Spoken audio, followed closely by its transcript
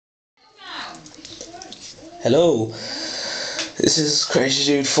Hello, this is Crazy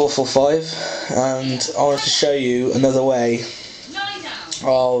Dude 445 and I wanted to show you another way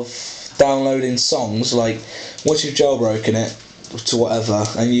of downloading songs. Like once you've jailbroken it to whatever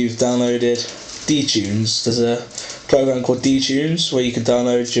and you've downloaded DTunes, there's a program called DTunes where you can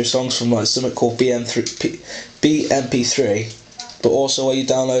download your songs from like something called BMP3, but also where you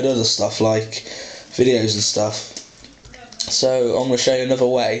download other stuff like videos and stuff. So I'm going to show you another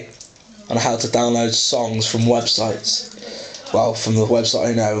way on how to download songs from websites. Well, from the website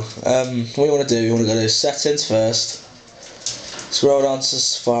I know. What you want to do, you want to go to settings first, scroll down to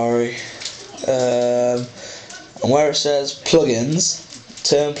Safari, and where it says plugins,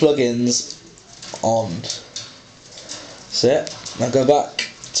 turn plugins on. That's it. Now go back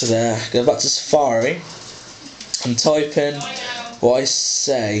to there, go back to Safari and type in what I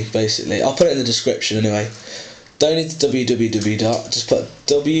say basically. I'll put it in the description anyway. Don't need the www dot, just put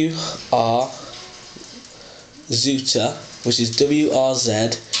wrzuta, which is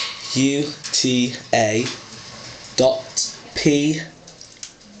WRZUTA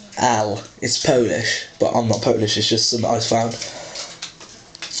 .pl. It's Polish, but I'm not Polish, it's just something I found.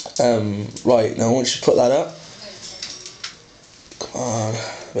 Right, now once you put that up, come on,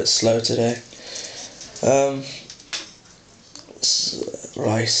 a bit slow today.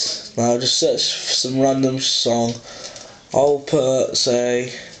 Right, now just search for some random song. I'll put,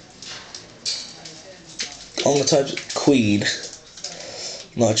 say, I'm going to type Queen.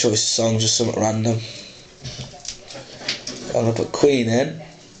 Not a choice of song, just something random. I'm going to put Queen in,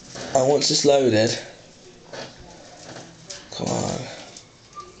 and once it's loaded, come on.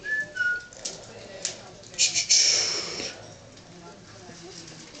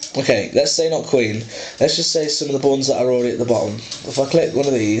 Okay, let's say not Queen. Let's just say some of the ones that are already at the bottom. If I click one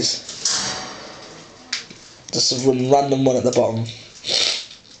of these, just a random one at the bottom.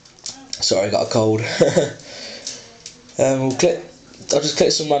 Sorry, I got a cold. I'll just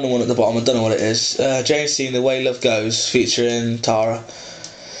click some random one at the bottom. I don't know what it is. James Dean, The Way Love Goes, featuring Tara.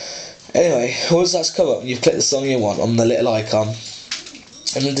 Anyway, once that's come up and you've clicked the song you want on the little icon,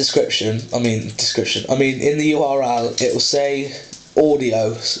 in the in the URL, it will say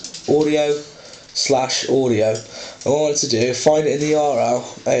audio / audio. And what I want to do, find it in the URL.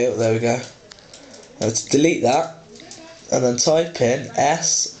 Oh, there we go. Now to delete that, and then type in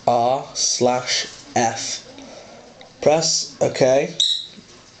sr/f. Press OK,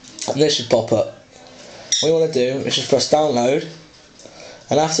 and this should pop up. What you want to do is just press download,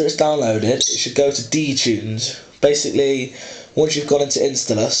 and after it's downloaded, it should go to DTunes. Basically, once you've gone into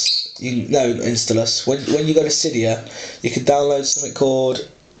Installous, when you go to Cydia, you can download something called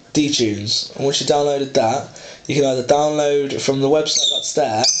DTunes. And once you've downloaded that, you can either download from the website that's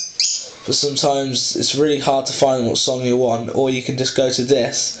there, but sometimes it's really hard to find what song you want, or you can just go to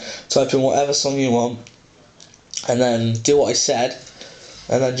this, type in whatever song you want, and then do what I said,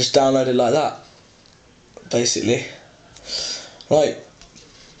 and then just download it like that, basically. Right,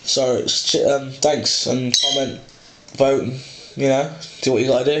 so thanks, and comment, vote, and do what you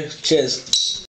gotta do. Cheers.